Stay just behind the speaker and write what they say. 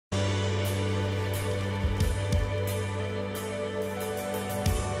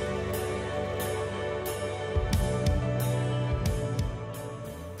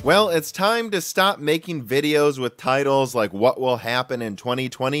Well, it's time to stop making videos with titles like what will happen in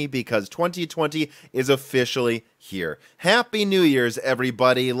 2020 because 2020 is officially here. Happy New Year's,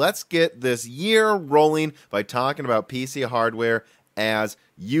 everybody. Let's get this year rolling by talking about PC hardware as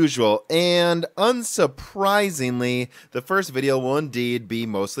usual. And unsurprisingly, the first video will indeed be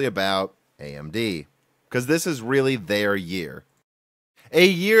mostly about AMD because this is really their year. A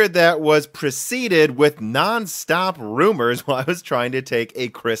year that was preceded with non-stop rumors while I was trying to take a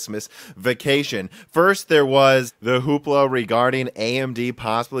Christmas vacation. First, there was the hoopla regarding AMD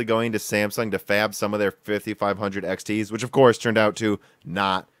possibly going to Samsung to fab some of their 5500 XTs, which of course turned out to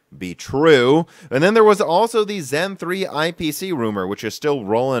not be true. And then there was also the Zen 3 IPC rumor, which is still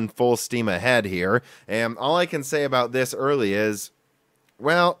rolling full steam ahead here. And all I can say about this early is,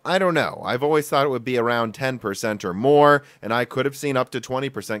 well, I don't know. I've always thought it would be around 10% or more, and I could have seen up to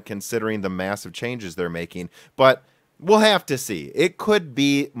 20% considering the massive changes they're making. But we'll have to see. It could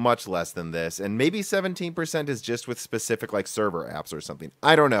be much less than this, and maybe 17% is just with specific like server apps or something.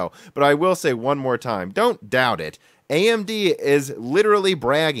 I don't know. But I will say one more time, don't doubt it. AMD is literally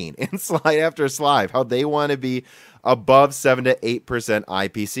bragging in slide after slide how they want to be above 7 to 8%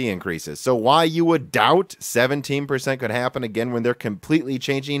 IPC increases. So why you would doubt 17% could happen again when they're completely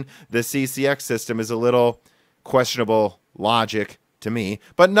changing the CCX system is a little questionable logic to me.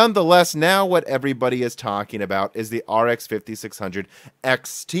 But nonetheless, now what everybody is talking about is the RX 5600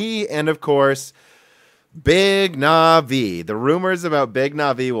 XT and of course, Big Navi. The rumors about Big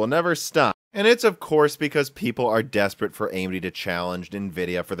Navi will never stop. And it's of course because people are desperate for AMD to challenge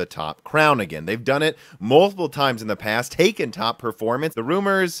NVIDIA for the top crown again. They've done it multiple times in the past, taken top performance. The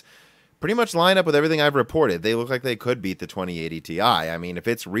rumors pretty much line up with everything I've reported. They look like they could beat the 2080 Ti. I mean, if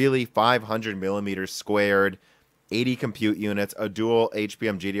it's really 500 millimeters squared, 80 compute units, a dual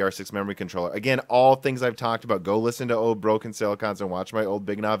HBM GDR6 memory controller. Again, all things I've talked about. Go listen to old Broken Silicons and watch my old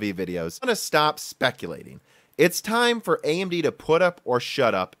Big Navi videos. I'm going to stop speculating. It's time for AMD to put up or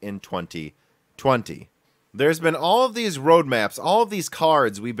shut up in 2020. There's been all of these roadmaps, all of these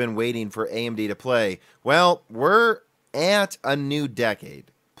cards we've been waiting for AMD to play. Well, we're at a new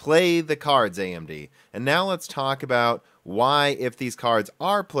decade. Play the cards, AMD. And now let's talk about why, if these cards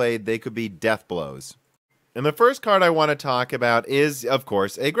are played, they could be death blows. And the first card I want to talk about is, of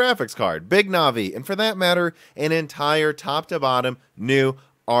course, a graphics card, Big Navi, and for that matter, an entire top-to-bottom new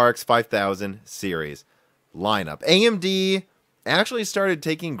RX 5000 series lineup. AMD actually started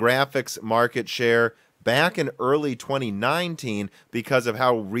taking graphics market share back in early 2019 because of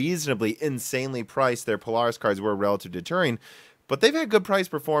how reasonably, insanely priced their Polaris cards were relative to Turing, but they've had good price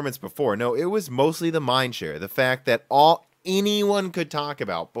performance before. No, it was mostly the mind share, the fact that all anyone could talk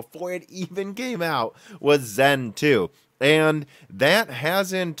about before it even came out was Zen 2. And that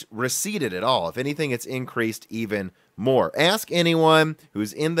hasn't receded at all. If anything, it's increased even more. Ask anyone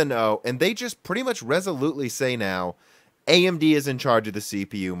who's in the know, and they just pretty much resolutely say now, AMD is in charge of the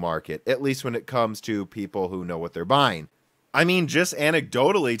CPU market, at least when it comes to people who know what they're buying. I mean, just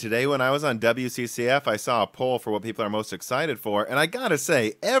anecdotally today when I was on WCCF, I saw a poll for what people are most excited for, and I gotta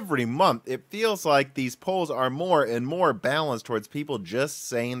say, every month it feels like these polls are more and more balanced towards people just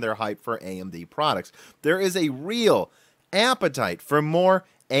saying they're hyped for AMD products. There is a real appetite for more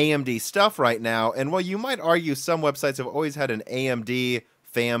AMD stuff right now, and while you might argue some websites have always had an AMD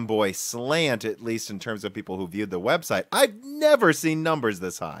fanboy slant, at least in terms of people who viewed the website, I've never seen numbers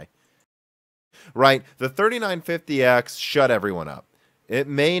this high. Right, the 3950X shut everyone up. It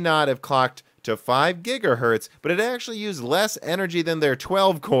may not have clocked to 5 gigahertz, but it actually used less energy than their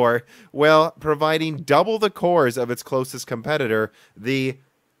 12-core, while providing double the cores of its closest competitor, the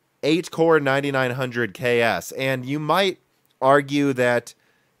 8-core 9900KS. And you might argue that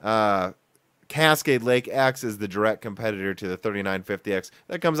Cascade Lake X is the direct competitor to the 3950X.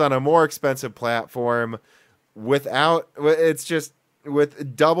 That comes on a more expensive platform with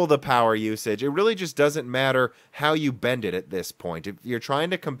double the power usage. It really just doesn't matter how you bend it at this point. If you're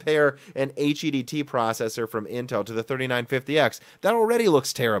trying to compare an HEDT processor from Intel to the 3950X, that already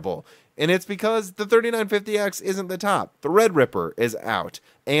looks terrible. And it's because the 3950X isn't the top. The Threadripper is out,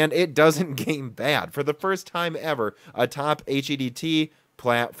 and it doesn't game bad. For the first time ever, a top HEDT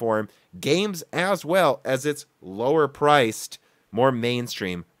platform games as well as its lower priced, more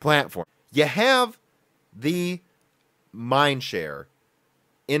mainstream platform. You have the mindshare.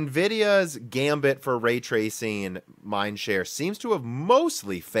 NVIDIA's gambit for ray tracing mindshare seems to have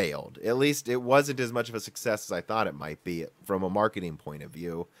mostly failed. At least it wasn't as much of a success as I thought it might be from a marketing point of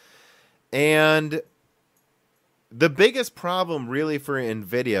view. And the biggest problem really for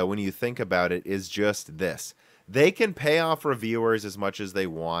NVIDIA when you think about it is just this. They can pay off reviewers as much as they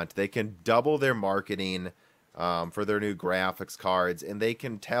want. They can double their marketing for their new graphics cards, and they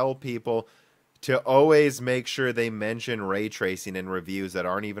can tell people to always make sure they mention ray tracing in reviews that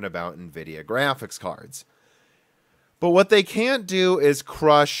aren't even about NVIDIA graphics cards. But what they can't do is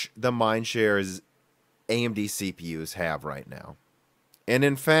crush the mindshares AMD CPUs have right now. And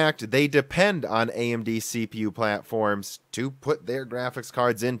in fact, they depend on AMD CPU platforms to put their graphics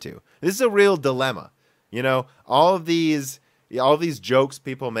cards into. This is a real dilemma. You know, all these jokes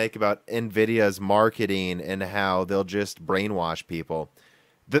people make about NVIDIA's marketing and how they'll just brainwash people.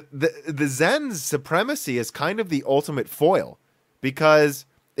 The Zen's supremacy is kind of the ultimate foil, because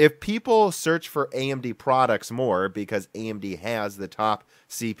if people search for AMD products more because AMD has the top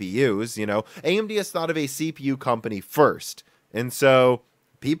CPUs, you know, AMD is thought of a CPU company first. And so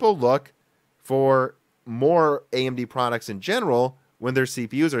people look for more AMD products in general when their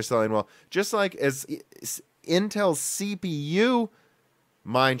CPUs are selling well. Just like as Intel's CPU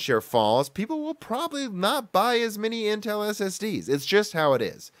mindshare falls, people will probably not buy as many Intel SSDs. It's just how it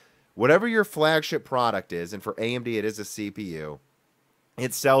is. Whatever your flagship product is, and for AMD it is a CPU,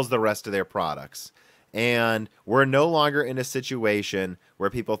 it sells the rest of their products. And we're no longer in a situation where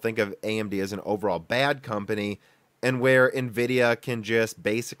people think of AMD as an overall bad company and where NVIDIA can just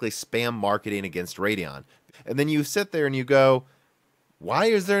basically spam marketing against Radeon. And then you sit there and you go, why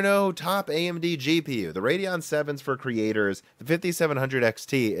is there no top AMD GPU? The Radeon 7's for creators. The 5700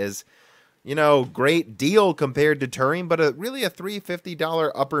 XT is, you know, great deal compared to Turing, but really a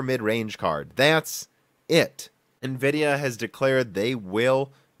 $350 upper mid-range card. That's it. NVIDIA has declared they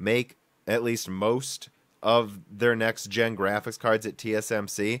will make at least most of their next-gen graphics cards at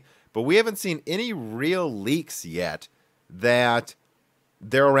TSMC, but we haven't seen any real leaks yet that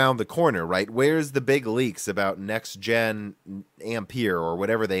they're around the corner, right? Where's the big leaks about next-gen Ampere or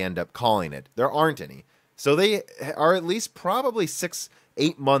whatever they end up calling it? There aren't any. So they are at least probably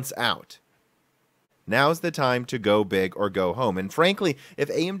 6-8 months out. Now's the time to go big or go home. And frankly, if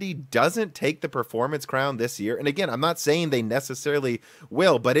AMD doesn't take the performance crown this year, and again, I'm not saying they necessarily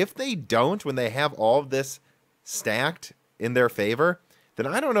will, but if they don't, when they have all of this stacked in their favor, then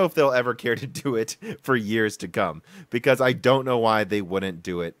I don't know if they'll ever care to do it for years to come, because I don't know why they wouldn't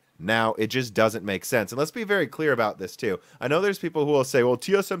do it now. It just doesn't make sense. And let's be very clear about this too. I know there's people who will say, well,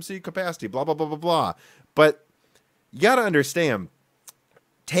 TSMC capacity, blah, blah, blah, blah, blah. But you got to understand,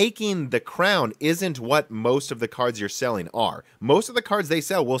 taking the crown isn't what most of the cards you're selling are. Most of the cards they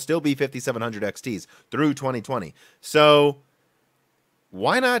sell will still be 5700 XTs through 2020. So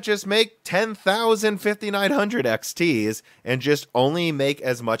why not just make 10,000 5900 XTs and just only make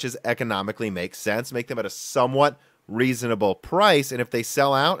as much as economically makes sense, make them at a somewhat reasonable price, and if they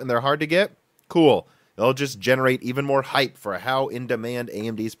sell out and they're hard to get, cool. They'll just generate even more hype for how in demand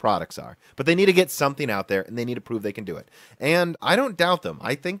AMD's products are. But they need to get something out there, and they need to prove they can do it. And I don't doubt them.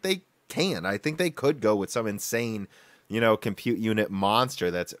 I think they can. I think they could go with some insane, you know, compute unit monster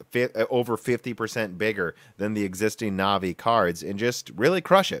that's over 50% bigger than the existing Navi cards and just really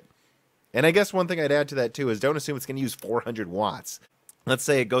crush it. And I guess one thing I'd add to that too is don't assume it's going to use 400 watts. Let's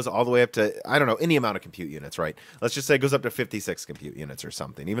say it goes all the way up to, I don't know, any amount of compute units, right? Let's just say it goes up to 56 compute units or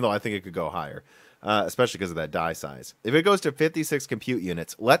something, even though I think it could go higher, especially because of that die size. If it goes to 56 compute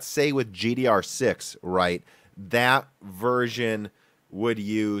units, let's say with GDR6, right, that version would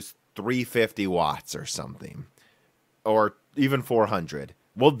use 350 watts or something, or even 400.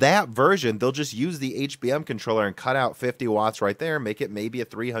 Well, that version, they'll just use the HBM controller and cut out 50 watts right there, make it maybe a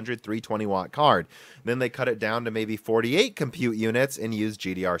 300, 320 watt card. Then they cut it down to maybe 48 compute units and use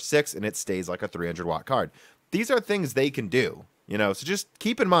GDR6, and it stays like a 300 watt card. These are things they can do, you know, so just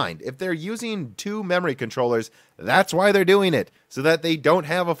keep in mind, if they're using 2 memory controllers, that's why they're doing it, so that they don't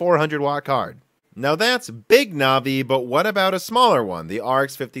have a 400 watt card. Now that's big Navi, but what about a smaller one, the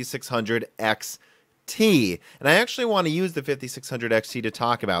RX 5600 XT? And I actually want to use the 5600 XT to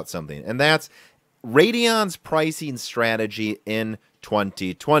talk about something, and that's Radeon's pricing strategy in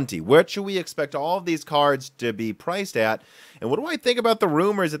 2020. What should we expect all of these cards to be priced at? And what do I think about the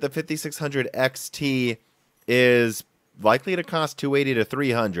rumors that the 5600 XT is likely to cost $280 to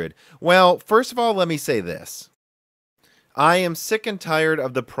 $300? Well, first of all, let me say this. I am sick and tired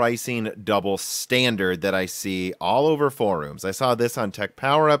of the pricing double standard that I see all over forums. I saw this on Tech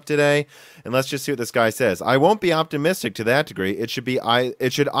Power Up today, and let's just see what this guy says. I won't be optimistic to that degree. It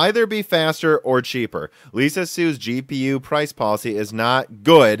should either be faster or cheaper. Lisa Su's GPU price policy is not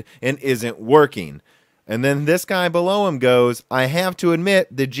good and isn't working. And then this guy below him goes, I have to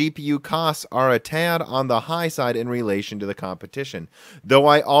admit the GPU costs are a tad on the high side in relation to the competition, though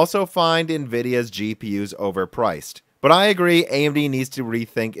I also find NVIDIA's GPUs overpriced. But I agree, AMD needs to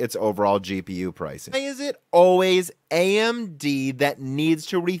rethink its overall GPU pricing. Why is it always AMD that needs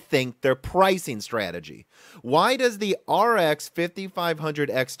to rethink their pricing strategy? Why does the RX 5500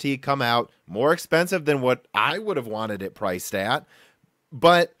 XT come out more expensive than what I would have wanted it priced at,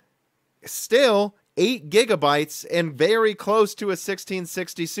 but still 8 gigabytes and very close to a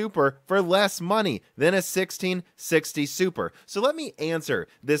 1660 Super for less money than a 1660 Super? So let me answer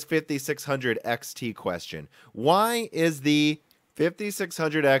this 5600 XT question. Why is the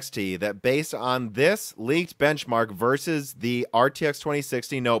 5600 XT that, based on this leaked benchmark versus the RTX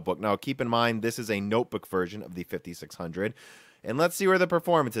 2060 notebook? Now keep in mind this is a notebook version of the 5600, and let's see where the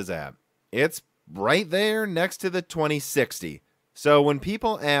performance is at. It's right there next to the 2060. So when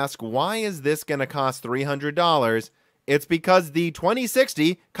people ask, why is this going to cost $300? It's because the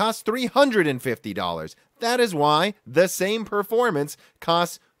 2060 costs $350. That is why the same performance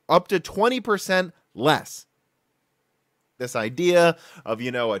costs up to 20% less. This idea of, a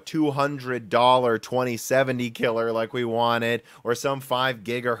 $200 2070 killer like we wanted, or some 5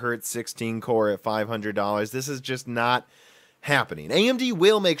 gigahertz 16 core at $500, this is just not happening. AMD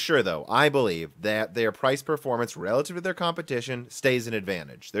will make sure, though, I believe, that their price performance relative to their competition stays an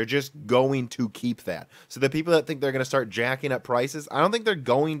advantage. They're just going to keep that. So the people that think they're going to start jacking up prices, I don't think they're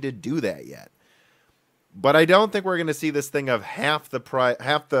going to do that yet. But I don't think we're going to see this thing of half the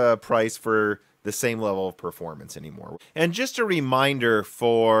price for the same level of performance anymore. And just a reminder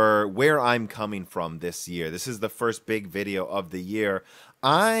for where I'm coming from this year. This is the first big video of the year.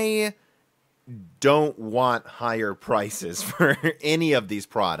 I don't want higher prices for any of these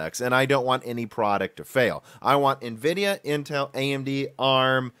products, and I don't want any product to fail. I want NVIDIA, Intel, AMD,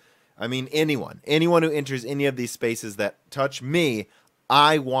 ARM, anyone who enters any of these spaces that touch me,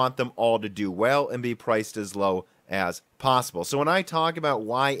 I want them all to do well and be priced as low as possible. So when I talk about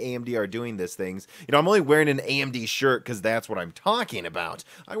why AMD are doing these things, I'm only wearing an AMD shirt because that's what I'm talking about.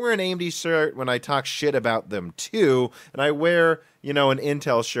 I wear an AMD shirt when I talk shit about them too, and I wear, an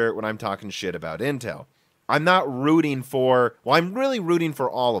Intel shirt when I'm talking shit about Intel. I'm not rooting for, I'm really rooting for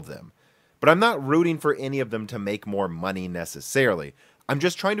all of them, but I'm not rooting for any of them to make more money necessarily. I'm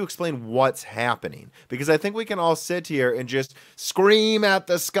just trying to explain what's happening, because I think we can all sit here and just scream at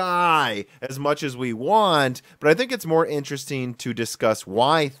the sky as much as we want, but I think it's more interesting to discuss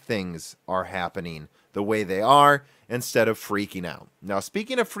why things are happening the way they are instead of freaking out. Now,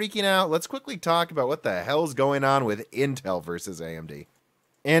 speaking of freaking out, let's quickly talk about what the hell's going on with Intel versus AMD.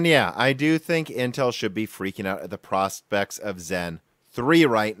 And yeah, I do think Intel should be freaking out at the prospects of Zen 3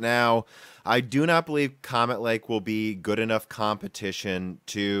 right now. I do not believe Comet Lake will be good enough competition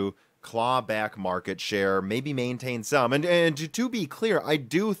to claw back market share, maybe maintain some. And to be clear, I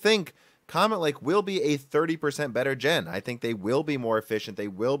do think Comet Lake will be a 30% better gen. I think they will be more efficient. They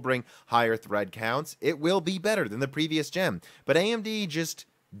will bring higher thread counts. It will be better than the previous gen. But AMD just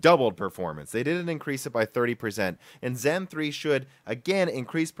doubled performance. They didn't increase it by 30%. And Zen 3 should, again,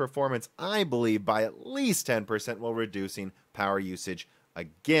 increase performance, I believe, by at least 10% while reducing power usage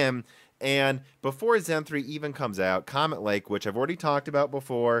again. And before Zen 3 even comes out, Comet Lake, which I've already talked about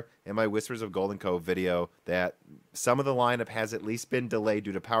before in my Whispers of Golden Cove video, that some of the lineup has at least been delayed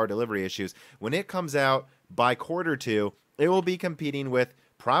due to power delivery issues. When it comes out by Q2, it will be competing with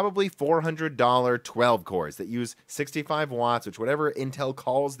probably $400 12 cores that use 65 watts, which whatever Intel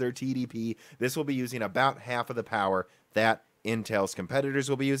calls their TDP, this will be using about half of the power that Intel's competitors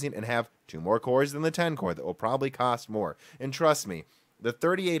will be using, and have 2 more cores than the 10 core that will probably cost more. And trust me, the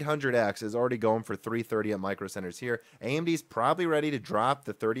 3800X is already going for $330 at Micro Centers here. AMD's probably ready to drop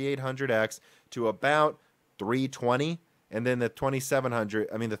the 3800X to about $320, and then the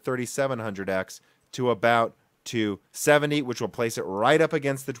 3700X to about $270, which will place it right up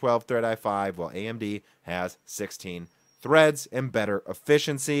against the 12-thread i5, while AMD has 16 threads and better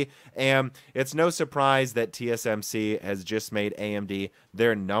efficiency. And it's no surprise that TSMC has just made AMD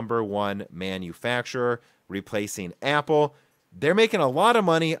their #1 manufacturer, replacing Apple. They're making a lot of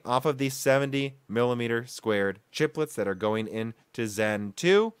money off of these 70mm squared chiplets that are going into Zen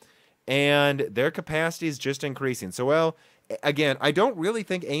 2, and their capacity is just increasing. So, well, again, I don't really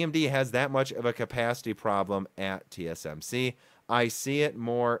think AMD has that much of a capacity problem at TSMC. I see it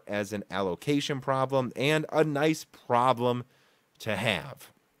more as an allocation problem and a nice problem to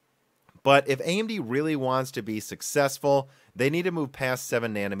have. But if AMD really wants to be successful, they need to move past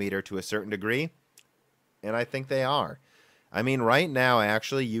 7nm to a certain degree, and I think they are. I mean, right now,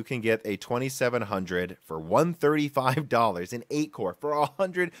 actually, you can get a 2700 for $135, an 8-core for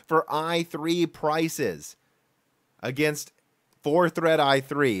 $100 for i3 prices against 4-thread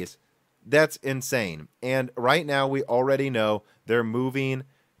i3s. That's insane. And right now, we already know they're moving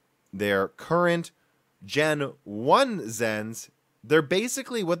their current Gen 1 Zens, they're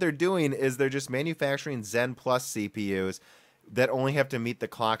basically, what they're doing is they're just manufacturing Zen Plus CPUs that only have to meet the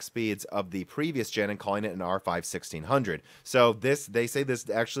clock speeds of the previous gen and calling it an R5 1600. So they say this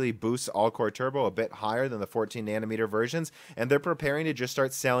actually boosts all-core turbo a bit higher than the 14 nanometer versions, and they're preparing to just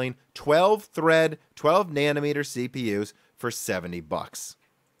start selling 12-thread, 12 nanometer CPUs for $70.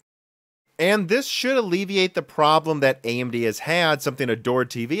 And this should alleviate the problem that AMD has had, something Adored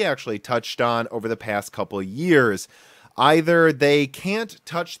TV actually touched on over the past couple of years. Either they can't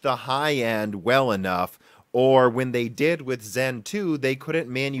touch the high end well enough, or when they did with Zen 2, they couldn't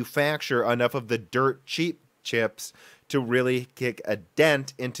manufacture enough of the dirt cheap chips to really kick a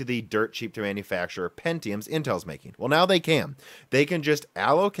dent into the dirt cheap to manufacture Pentiums Intel's making. Well, now they can. They can just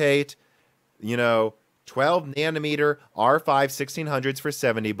allocate, 12 nanometer R5 1600s for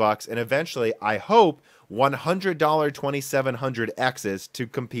 $70, and eventually, I hope, $100 2700Xs to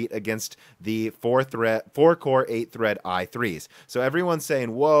compete against the 4-core 8-thread i3s. So everyone's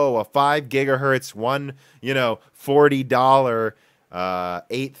saying, whoa, a 5 gigahertz, $40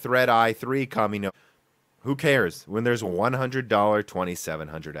 8-thread i3 coming up. Who cares when there's $100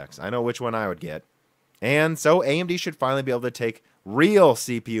 2700X? I know which one I would get. And so AMD should finally be able to take real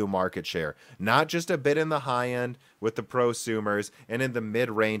CPU market share, not just a bit in the high end with the prosumers and in the mid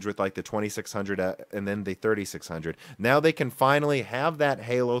range with like the 2600 and then the 3600. Now they can finally have that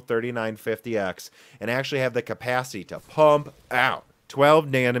Halo 3950X and actually have the capacity to pump out 12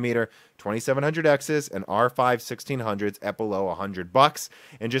 nanometer 2700Xs and R5 1600s at below $100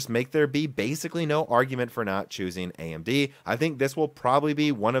 and just make there be basically no argument for not choosing AMD. I think this will probably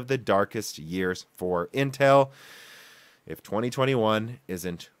be one of the darkest years for Intel, if 2021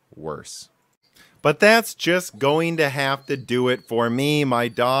 isn't worse. But that's just going to have to do it for me. My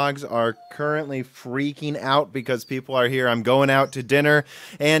dogs are currently freaking out because people are here. I'm going out to dinner.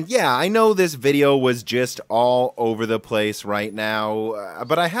 And yeah, I know this video was just all over the place right now,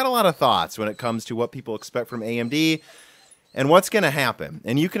 but I had a lot of thoughts when it comes to what people expect from AMD and what's going to happen.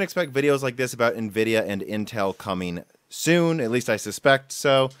 And you can expect videos like this about NVIDIA and Intel coming soon, at least I suspect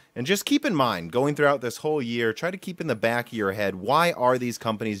so. And just keep in mind, going throughout this whole year, try to keep in the back of your head, why are these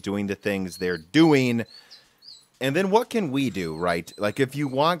companies doing the things they're doing? And then what can we do, right? Like, if you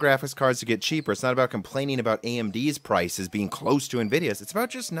want graphics cards to get cheaper, it's not about complaining about AMD's prices being close to NVIDIA's. It's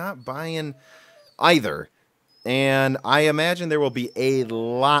about just not buying either. And I imagine there will be a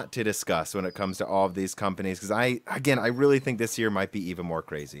lot to discuss when it comes to all of these companies, because I really think this year might be even more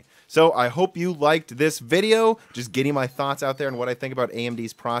crazy. So I hope you liked this video, just getting my thoughts out there and what I think about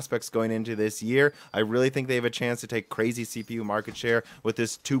AMD's prospects going into this year. I really think they have a chance to take crazy CPU market share with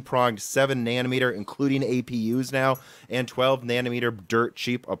this two-pronged 7 nanometer, including APUs now, and 12 nanometer dirt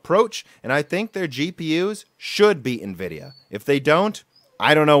cheap approach. And I think their GPUs should beat NVIDIA. If they don't,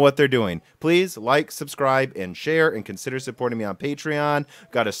 I don't know what they're doing. Please like, subscribe, and share, and consider supporting me on Patreon.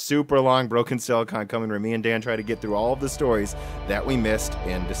 Got a super long Broken Silicon coming where me and Dan try to get through all of the stories that we missed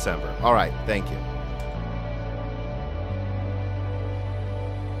in December. All right, thank you.